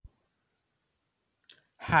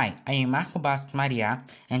Hi, I am Bast Maria,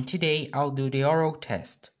 and today I'll do the oral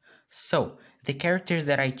test. So, the characters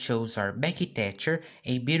that I chose are Becky Thatcher,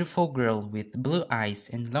 a beautiful girl with blue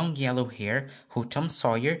eyes and long yellow hair who Tom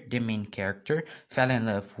Sawyer, the main character, fell in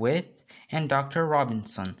love with, and Dr.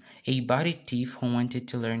 Robinson, a body thief who wanted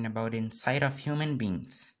to learn about the inside of human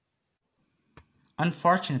beings.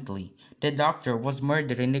 Unfortunately, the doctor was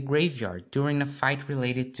murdered in the graveyard during a fight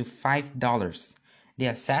related to $5. The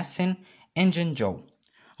assassin, Injun Joe.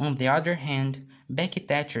 On the other hand, Becky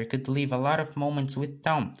Thatcher could live a lot of moments with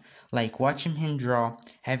Tom, like watching him draw,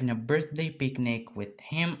 having a birthday picnic with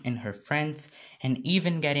him and her friends, and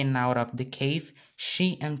even getting out of the cave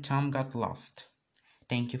she and Tom got lost.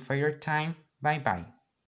 Thank you for your time. Bye bye.